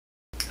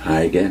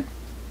Hi again.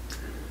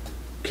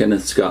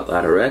 Kenneth Scott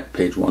Latourette,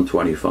 page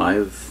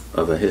 125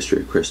 of A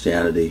History of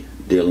Christianity,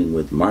 dealing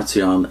with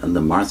Marcion and the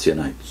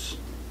Marcionites.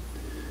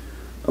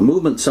 A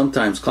movement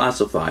sometimes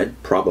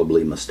classified,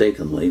 probably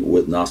mistakenly,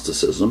 with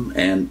Gnosticism,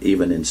 and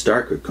even in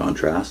starker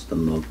contrast,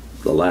 and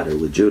the latter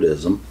with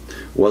Judaism,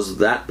 was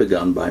that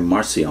begun by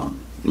Marcion.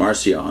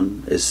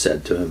 Marcion is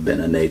said to have been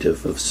a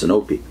native of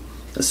Sinope,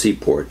 a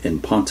seaport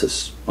in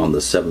Pontus on the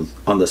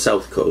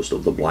south coast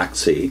of the Black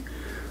Sea,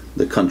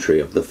 the country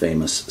of the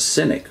famous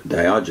cynic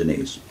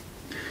Diogenes.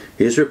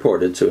 He is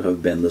reported to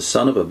have been the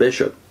son of a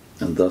bishop,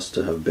 and thus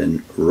to have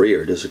been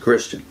reared as a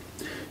Christian.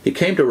 He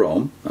came to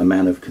Rome, a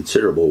man of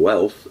considerable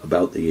wealth,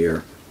 about the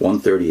year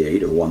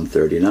 138 or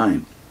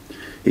 139.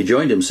 He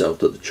joined himself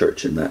to the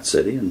church in that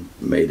city and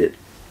made it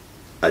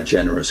a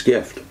generous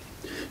gift.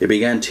 He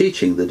began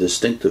teaching the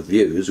distinctive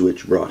views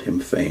which brought him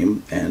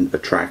fame and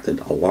attracted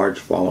a large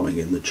following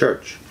in the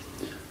church.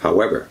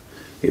 However,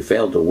 he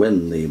failed to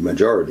win the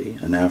majority,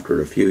 and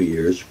after a few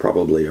years,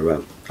 probably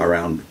around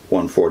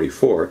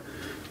 144,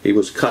 he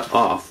was cut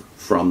off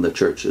from the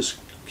church's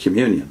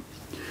communion.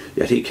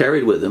 Yet he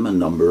carried with him a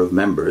number of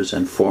members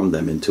and formed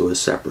them into a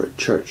separate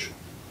church.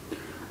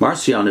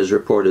 Marcion is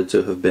reported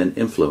to have been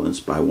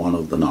influenced by one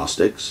of the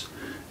Gnostics,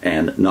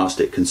 and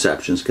Gnostic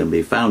conceptions can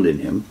be found in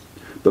him,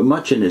 but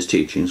much in his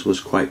teachings was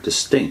quite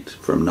distinct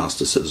from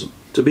Gnosticism.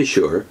 To be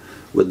sure,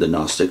 with the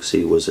Gnostics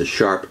he was a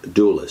sharp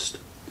dualist,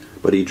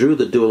 but he drew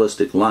the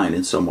dualistic line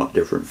in somewhat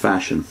different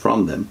fashion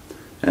from them,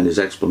 and his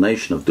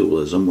explanation of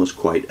dualism was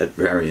quite at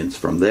variance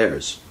from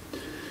theirs.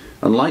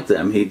 Unlike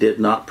them, he did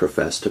not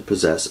profess to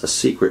possess a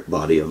secret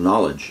body of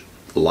knowledge.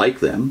 Like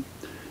them,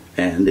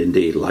 and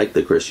indeed like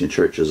the Christian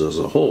churches as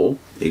a whole,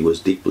 he was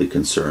deeply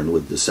concerned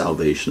with the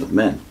salvation of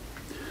men.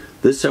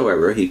 This,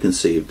 however, he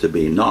conceived to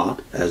be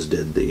not, as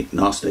did the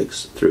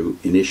Gnostics, through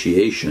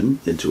initiation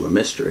into a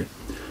mystery,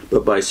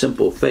 but by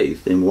simple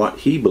faith in what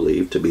he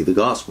believed to be the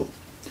gospel.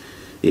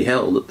 He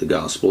held that the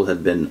gospel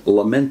had been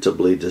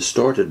lamentably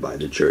distorted by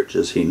the church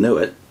as he knew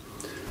it,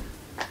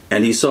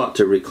 and he sought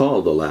to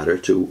recall the latter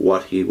to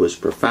what he was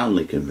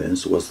profoundly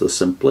convinced was the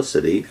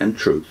simplicity and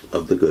truth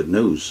of the good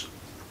news.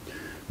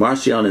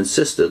 Marcion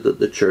insisted that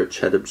the church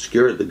had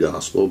obscured the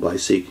gospel by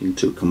seeking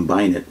to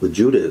combine it with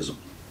Judaism.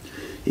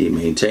 He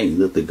maintained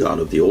that the God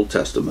of the Old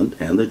Testament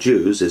and the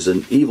Jews is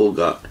an evil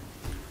God.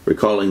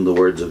 Recalling the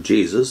words of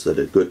Jesus that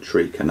a good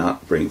tree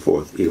cannot bring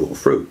forth evil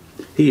fruit,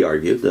 he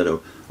argued that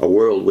a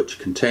world which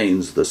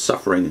contains the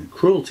suffering and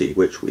cruelty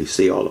which we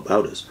see all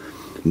about us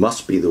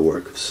must be the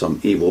work of some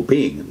evil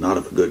being and not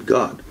of a good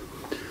God.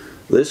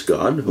 This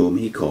God, whom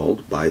he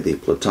called by the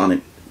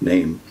Platonic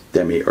name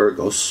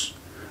demiurgos,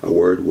 a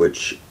word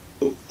which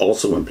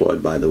also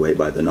employed, by the way,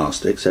 by the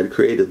Gnostics, had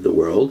created the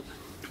world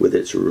with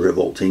its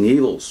revolting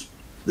evils.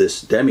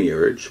 This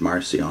demiurge,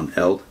 Marcion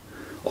held,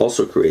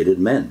 also created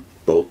men,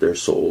 both their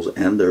souls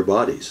and their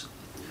bodies.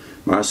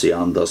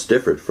 Marcion thus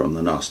differed from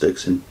the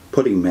Gnostics in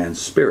putting man's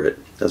spirit,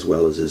 as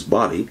well as his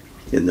body,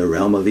 in the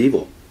realm of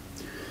evil.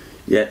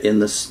 Yet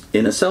in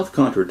a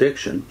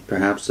self-contradiction,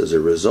 perhaps as a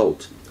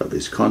result of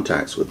his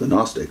contacts with the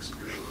Gnostics,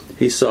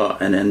 he saw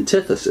an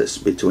antithesis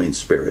between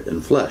spirit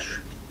and flesh.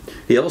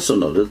 He also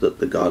noted that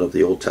the God of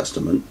the Old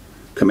Testament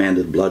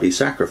commanded bloody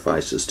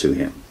sacrifices to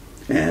him,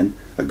 and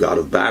a God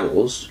of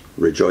battles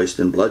rejoiced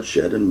in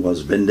bloodshed and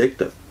was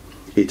vindictive.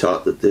 He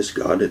taught that this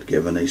God had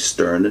given a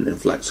stern and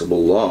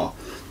inflexible law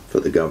for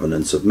the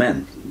governance of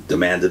men,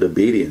 demanded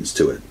obedience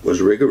to it,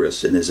 was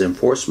rigorous in his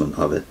enforcement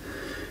of it,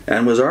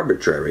 and was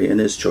arbitrary in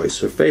his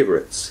choice of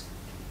favorites.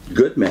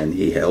 Good men,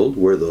 he held,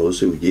 were those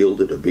who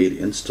yielded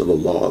obedience to the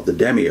law of the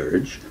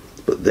demiurge,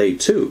 but they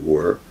too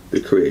were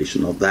the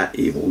creation of that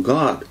evil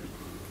God.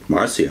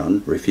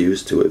 Marcion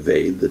refused to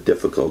evade the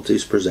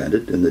difficulties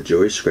presented in the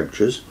Jewish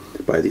scriptures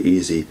by the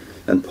easy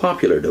and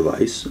popular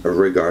device of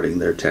regarding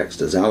their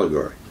text as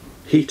allegory.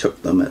 He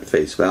took them at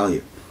face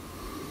value.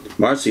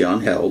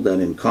 Marcion held that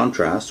in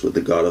contrast with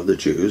the God of the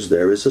Jews,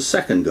 there is a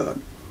second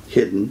God,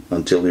 hidden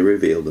until he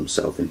revealed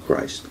himself in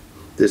Christ.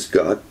 This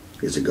God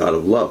is a God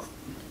of love.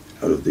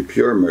 Out of the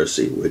pure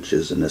mercy, which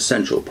is an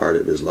essential part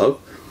of his love,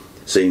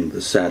 seeing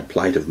the sad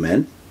plight of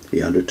men,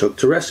 he undertook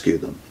to rescue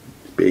them,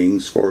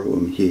 beings for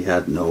whom he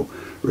had no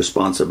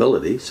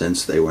responsibility,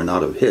 since they were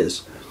not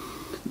his,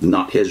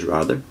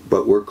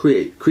 but were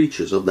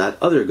creatures of that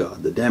other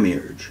God, the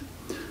demiurge.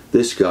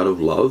 This God of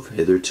love,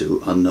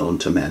 hitherto unknown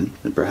to men,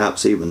 and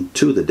perhaps even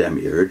to the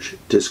demiurge,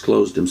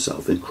 disclosed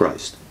himself in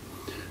Christ.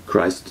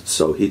 Christ,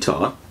 so he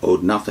taught,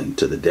 owed nothing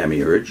to the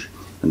demiurge,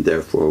 and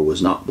therefore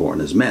was not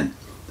born as men.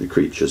 The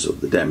creatures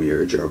of the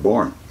demiurge are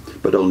born,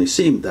 but only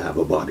seem to have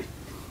a body.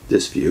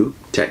 This view,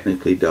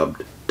 technically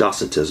dubbed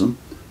docetism,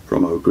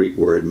 from a Greek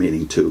word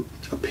meaning to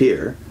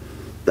appear,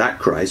 that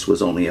Christ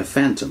was only a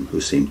phantom who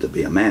seemed to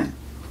be a man,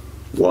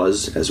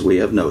 was, as we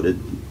have noted,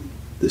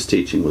 this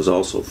teaching was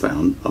also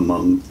found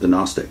among the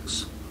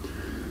Gnostics.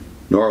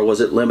 Nor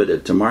was it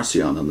limited to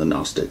Marcion and the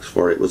Gnostics,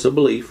 for it was a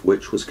belief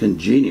which was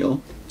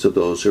congenial to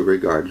those who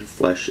regarded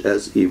flesh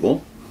as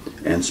evil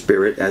and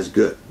spirit as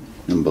good,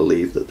 and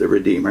believed that the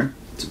Redeemer,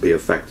 to be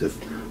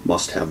effective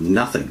must have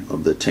nothing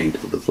of the taint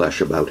of the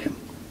flesh about him.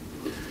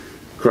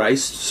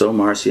 Christ, so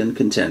Marcion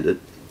contended,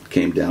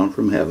 came down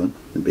from heaven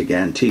and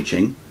began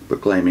teaching,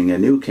 proclaiming a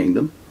new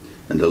kingdom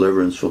and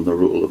deliverance from the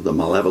rule of the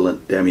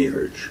malevolent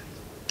demiurge.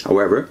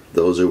 However,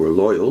 those who were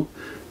loyal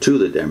to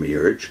the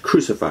demiurge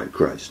crucified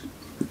Christ,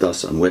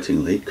 thus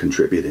unwittingly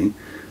contributing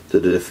to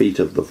the defeat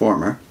of the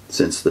former,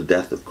 since the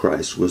death of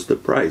Christ was the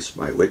price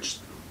by which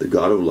the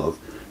God of love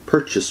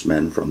purchased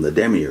men from the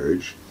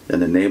demiurge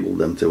and enabled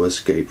them to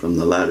escape from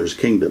the latter's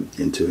kingdom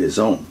into his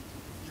own.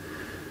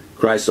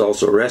 Christ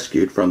also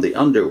rescued from the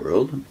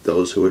underworld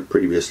those who had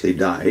previously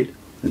died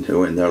and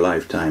who in their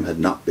lifetime had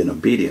not been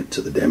obedient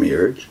to the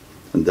demiurge,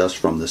 and thus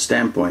from the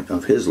standpoint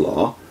of his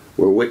law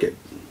were wicked.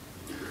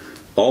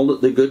 All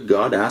that the good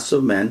God asks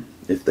of men,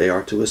 if they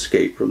are to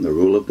escape from the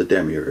rule of the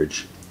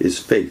demiurge, is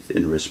faith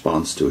in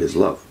response to his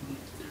love.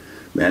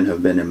 Men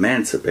have been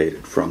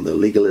emancipated from the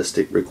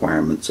legalistic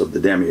requirements of the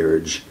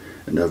demiurge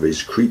and of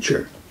his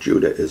creature,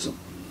 Judaism.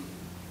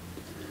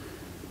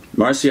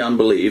 Marcion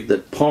believed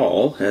that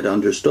Paul had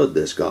understood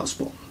this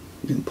gospel.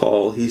 In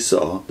Paul he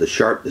saw the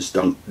sharp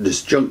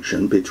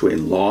disjunction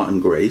between law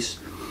and grace,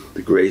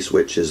 the grace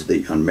which is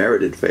the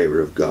unmerited favor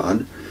of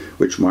God,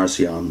 which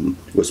Marcion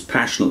was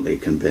passionately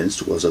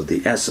convinced was of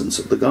the essence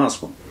of the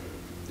gospel.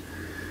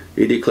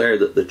 He declared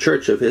that the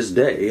church of his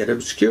day had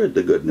obscured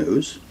the good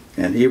news,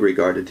 and he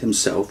regarded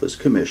himself as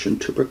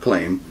commissioned to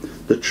proclaim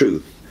the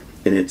truth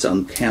in its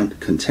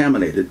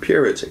uncontaminated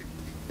purity.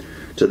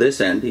 To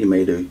this end he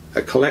made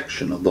a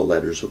collection of the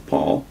letters of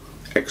Paul,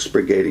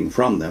 expurgating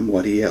from them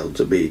what he held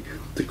to be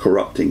the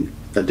corrupting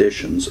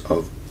additions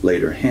of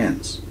later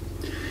hands.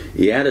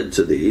 He added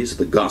to these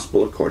the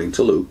Gospel according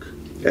to Luke,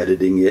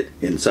 editing it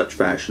in such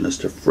fashion as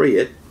to free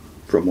it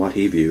from what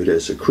he viewed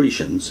as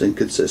accretions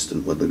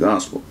inconsistent with the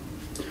Gospel.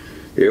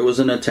 Here was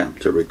an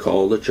attempt to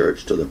recall the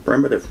church to the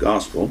primitive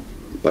gospel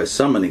by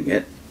summoning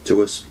it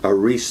to a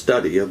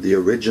restudy of the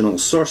original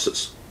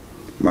sources.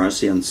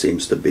 Marcion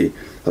seems to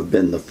have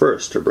been the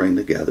first to bring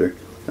together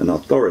an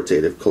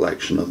authoritative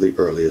collection of the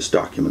earliest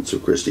documents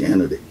of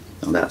Christianity.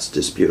 Now that's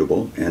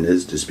disputable and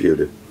is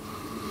disputed.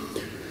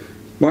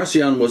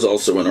 Marcion was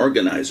also an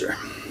organizer.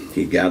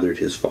 He gathered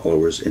his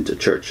followers into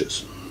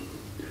churches.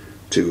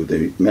 To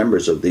the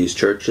members of these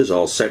churches,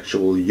 all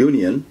sexual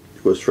union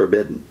was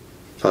forbidden.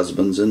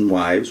 Husbands and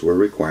wives were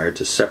required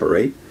to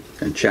separate,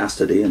 and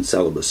chastity and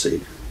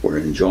celibacy were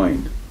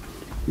enjoined.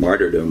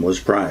 Martyrdom was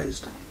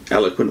prized.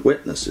 Eloquent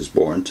witness is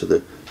borne to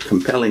the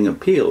compelling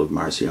appeal of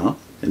Marcion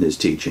and his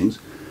teachings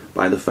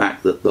by the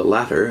fact that the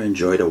latter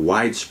enjoyed a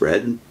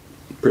widespread and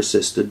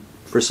persisted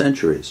for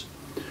centuries.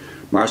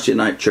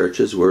 Marcionite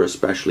churches were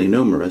especially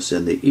numerous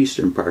in the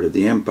eastern part of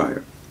the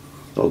empire,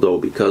 although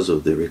because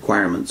of the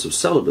requirements of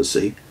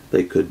celibacy,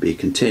 they could be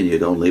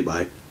continued only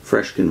by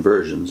fresh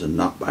conversions and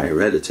not by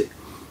heredity.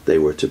 They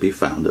were to be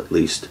found at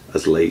least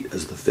as late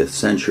as the 5th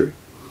century.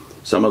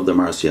 Some of the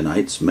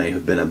Marcionites may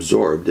have been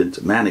absorbed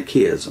into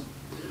Manichaeism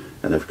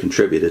and have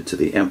contributed to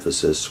the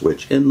emphasis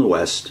which in the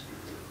West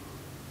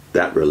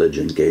that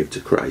religion gave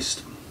to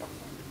Christ.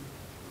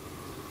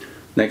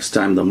 Next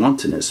time, the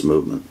Montanist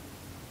movement.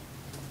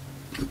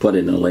 I'll put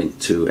in a link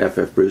to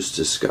F.F.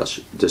 Bruce's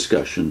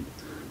discussion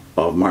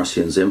of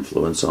Marcion's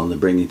influence on the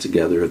bringing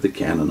together of the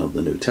canon of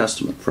the New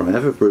Testament. From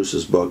F.F.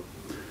 Bruce's book,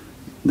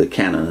 The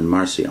Canon and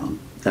Marcion,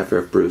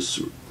 F.F.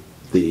 Bruce,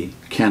 the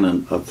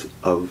canon of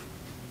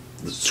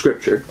the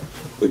Scripture,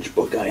 which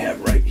book I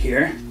have right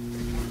here.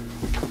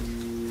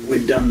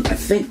 We've done, I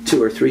think,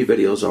 2 or 3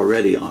 videos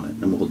already on it,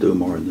 and we'll do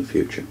more in the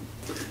future.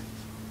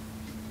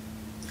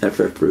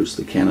 F.F. Bruce,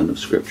 The Canon of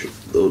Scripture.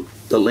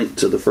 The link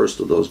to the first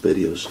of those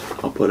videos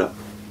I'll put up.